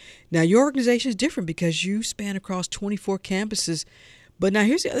UGA. Now, your organization is different because you span across 24 campuses. But now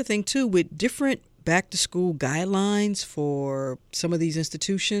here's the other thing, too. With different back-to-school guidelines for some of these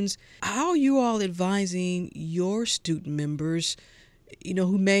institutions, how are you all advising your student members,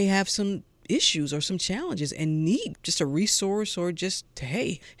 who may have some issues or some challenges and need just a resource or just,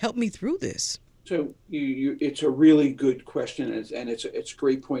 hey, help me through this? So it's a really good question, and it's a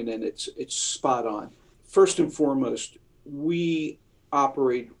great point, and it's spot on. First and foremost, we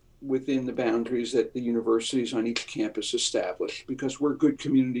operate within the boundaries that the universities on each campus establish, because we're good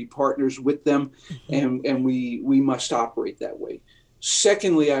community partners with them, and we must operate that way.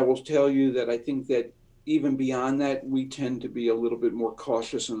 Secondly, I will tell you that I think that even beyond that, we tend to be a little bit more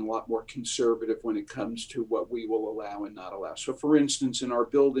cautious and a lot more conservative when it comes to what we will allow and not allow. So for instance, in our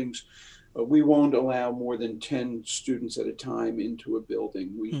buildings, we won't allow more than 10 students at a time into a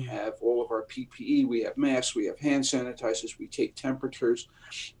building. We have all of our PPE, we have masks, we have hand sanitizers, we take temperatures.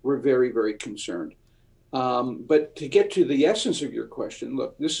 We're very, very concerned. But to get to the essence of your question,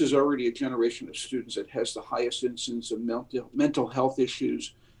 look, this is already a generation of students that has the highest incidence of mental health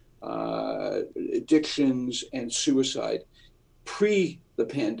issues, addictions, and suicide pre the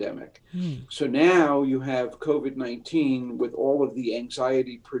pandemic. So now you have COVID-19 with all of the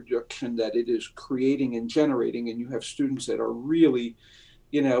anxiety production that it is creating and generating, and you have students that are really,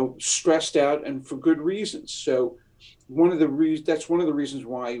 stressed out, and for good reasons. So that's one of the reasons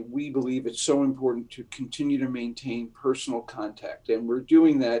why we believe it's so important to continue to maintain personal contact. And we're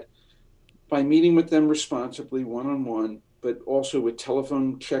doing that by meeting with them responsibly, one-on-one, but also with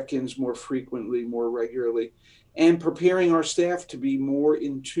telephone check-ins more frequently, more regularly, and preparing our staff to be more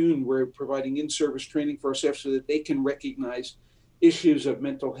in tune. We're providing in-service training for our staff so that they can recognize issues of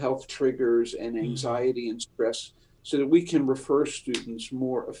mental health triggers and anxiety and stress, so that we can refer students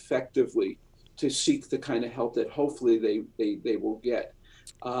more effectively to seek the kind of help that hopefully they will get.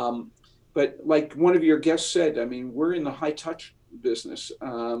 But like one of your guests said, I mean, we're in the high-touch business,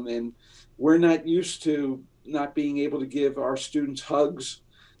 and we're not used to not being able to give our students hugs,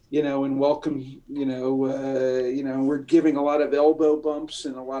 and welcome, we're giving a lot of elbow bumps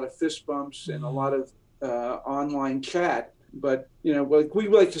and a lot of fist bumps and a lot of online chat. But, what we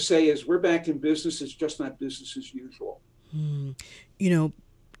like to say is we're back in business. It's just not business as usual.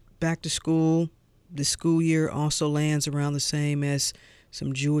 Back to school, the school year also lands around the same as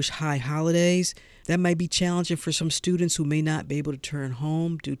some Jewish high holidays. That might be challenging for some students who may not be able to return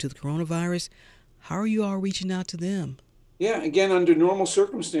home due to the coronavirus. How are you all reaching out to them? Yeah, again, under normal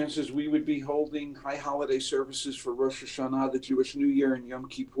circumstances, we would be holding high holiday services for Rosh Hashanah, the Jewish New Year, and Yom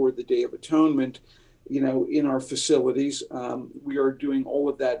Kippur, the Day of Atonement, in our facilities. We are doing all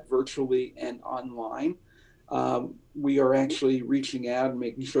of that virtually and online. We are actually reaching out and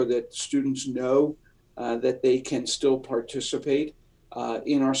making sure that students know that they can still participate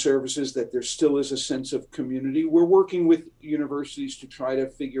in our services, that there still is a sense of community. We're working with universities to try to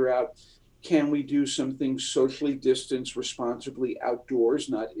figure out, can we do some things socially distanced, responsibly outdoors,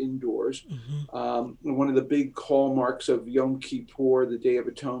 not indoors? Mm-hmm. One of the big hallmarks of Yom Kippur, the Day of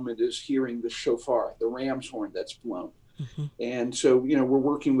Atonement, is hearing the shofar, the ram's horn that's blown. Mm-hmm. And so, we're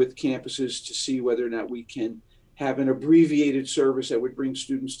working with campuses to see whether or not we can have an abbreviated service that would bring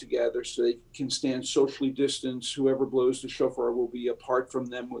students together so they can stand socially distanced. Whoever blows the shofar will be apart from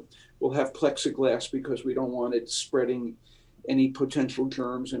them. We'll have plexiglass because we don't want it spreading any potential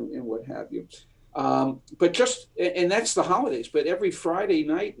germs and what have you. But that's the holidays. But every Friday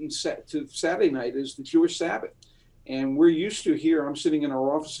night to Saturday night is the Jewish Sabbath. And we're used to here, I'm sitting in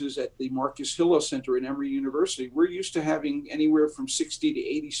our offices at the Marcus Hillel Center at Emory University. We're used to having anywhere from 60 to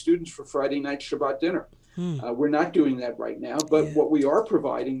 80 students for Friday night Shabbat dinner. We're not doing that right now. But what we are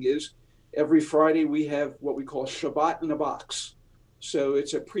providing is every Friday we have what we call Shabbat in a box. So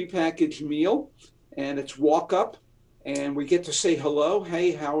it's a prepackaged meal and it's walk up. And we get to say hello.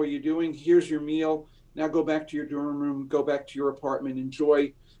 Hey, how are you doing? Here's your meal. Now go back to your dorm room, go back to your apartment,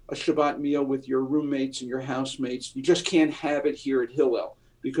 enjoy a Shabbat meal with your roommates and your housemates. You just can't have it here at Hillel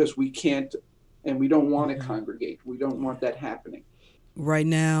because we can't and we don't want to congregate. We don't want that happening. Right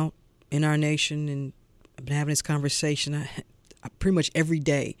now in our nation, and I've been having this conversation I pretty much every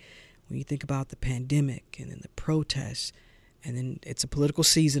day when you think about the pandemic and then the protests, and then it's a political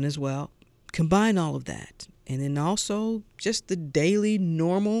season as well. Combine all of that. And then also just the daily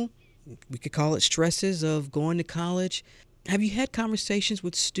normal, we could call it stresses of going to college. Have you had conversations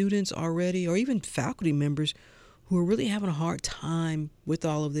with students already or even faculty members who are really having a hard time with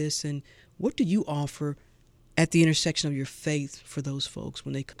all of this? And what do you offer at the intersection of your faith for those folks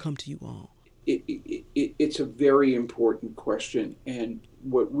when they come to you all? It's a very important question. And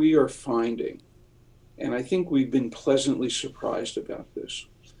what we are finding, and I think we've been pleasantly surprised about this,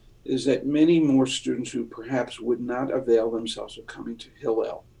 is that many more students who perhaps would not avail themselves of coming to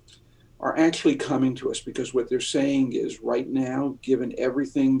Hillel are actually coming to us because what they're saying is right now, given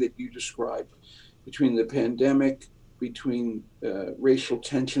everything that you described, between the pandemic, between racial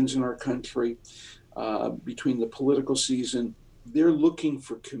tensions in our country, between the political season, they're looking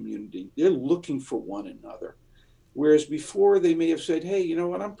for community. They're looking for one another. Whereas before they may have said, hey, you know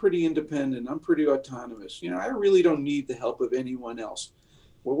what, I'm pretty independent. I'm pretty autonomous. I really don't need the help of anyone else.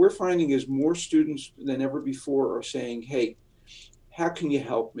 What we're finding is more students than ever before are saying, hey, how can you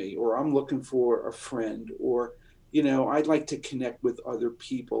help me? Or I'm looking for a friend, or, I'd like to connect with other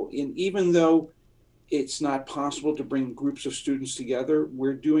people. And even though it's not possible to bring groups of students together,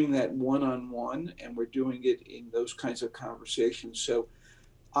 we're doing that one-on-one, and we're doing it in those kinds of conversations. So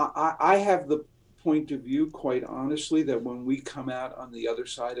I have the point of view, quite honestly, that when we come out on the other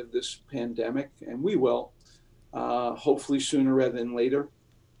side of this pandemic, and we will, hopefully sooner rather than later,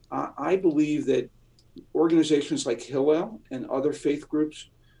 I believe that organizations like Hillel and other faith groups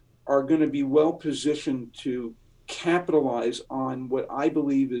are going to be well positioned to capitalize on what I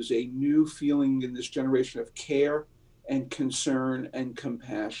believe is a new feeling in this generation of care and concern and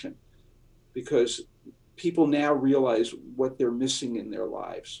compassion, because people now realize what they're missing in their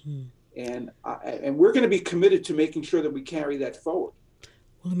lives. And we're going to be committed to making sure that we carry that forward.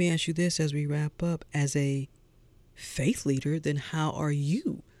 Well, let me ask you this as we wrap up. As a faith leader, then how are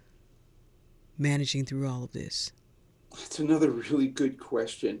you managing through all of this? That's another really good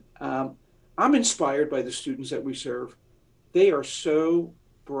question. I'm inspired by the students that we serve. They are so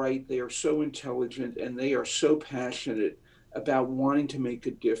bright, they are so intelligent, and they are so passionate about wanting to make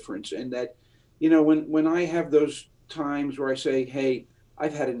a difference. And that, when I have those times where I say, hey,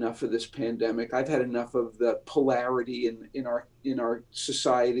 I've had enough of this pandemic, I've had enough of the polarity in our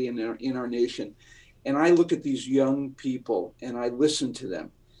society and in our nation, and I look at these young people and I listen to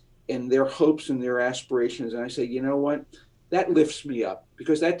them and their hopes and their aspirations. And I say, you know what, that lifts me up,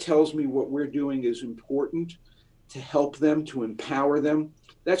 because that tells me what we're doing is important to help them, to empower them.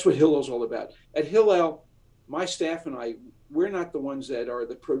 That's what Hillel's all about. At Hillel, my staff and I, we're not the ones that are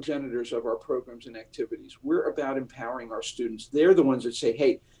the progenitors of our programs and activities. We're about empowering our students. They're the ones that say,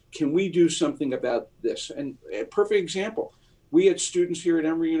 hey, can we do something about this? And a perfect example, we had students here at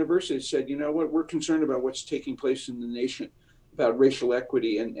Emory University that said, you know what, we're concerned about what's taking place in the nation about racial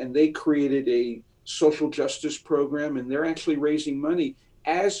equity. And they created a social justice program, and they're actually raising money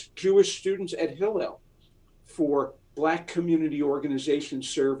as Jewish students at Hillel for Black community organizations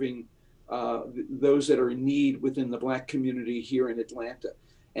serving those that are in need within the Black community here in Atlanta.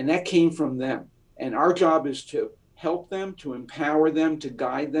 And that came from them. And our job is to help them, to empower them, to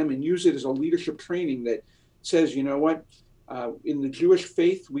guide them, and use it as a leadership training that says, you know what, in the Jewish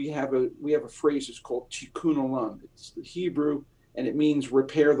faith, we have a phrase, it's called tikkun olam. It's the Hebrew, and it means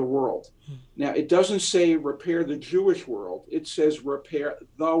repair the world. Now, it doesn't say repair the Jewish world. It says repair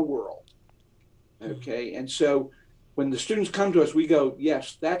the world. Okay, and so when the students come to us, we go,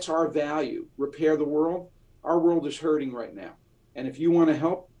 yes, that's our value, repair the world. Our world is hurting right now. And if you want to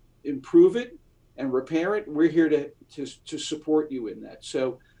help improve it and repair it, we're here to support you in that.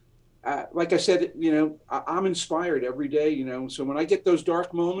 So like I said, you know, I'm inspired every day, you know. So when I get those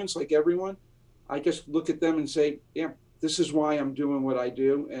dark moments, like everyone, I just look at them and say, yeah, this is why I'm doing what I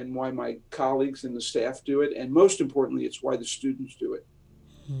do and why my colleagues and the staff do it. And most importantly, it's why the students do it.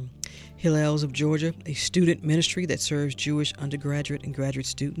 Hillels of Georgia, a student ministry that serves Jewish undergraduate and graduate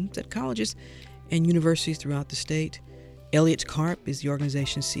students at colleges and universities throughout the state. Elliot Karp is the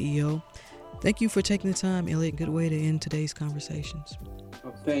organization's CEO. Thank you for taking the time, Elliot. Good way to end today's conversations.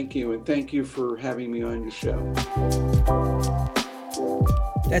 Well, thank you, and thank you for having me on your show.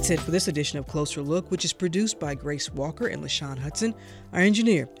 That's it for this edition of Closer Look, which is produced by Grace Walker and LaShawn Hudson. Our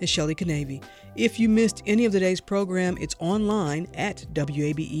engineer is Shelley Canavy. If you missed any of today's program, it's online at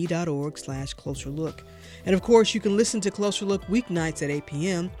wabe.org/closerlook. And of course, you can listen to Closer Look weeknights at 8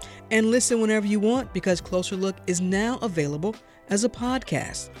 p.m. and listen whenever you want, because Closer Look is now available as a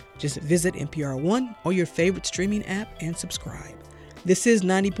podcast. Just visit NPR One or your favorite streaming app and subscribe. This is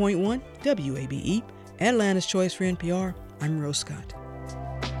 90.1 WABE, Atlanta's Choice for NPR. I'm Rose Scott.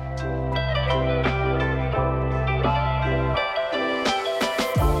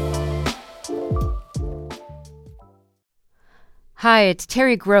 Hi, it's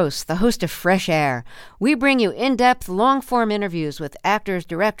Terry Gross, the host of Fresh Air. We bring you in-depth, long-form interviews with actors,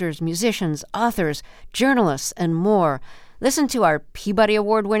 directors, musicians, authors, journalists, and more. Listen to our Peabody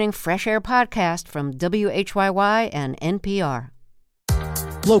Award-winning Fresh Air podcast from WHYY and NPR.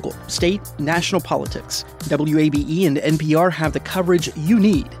 Local, state, national politics. WABE and NPR have the coverage you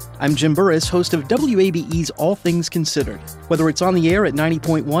need. I'm Jim Burris, host of WABE's All Things Considered. Whether it's on the air at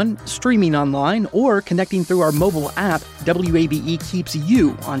 90.1, streaming online, or connecting through our mobile app, WABE keeps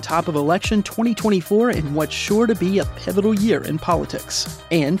you on top of election 2024 in what's sure to be a pivotal year in politics.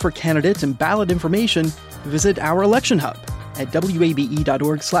 And for candidates and ballot information, visit our election hub at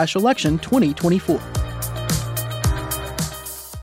wabe.org/election 2024.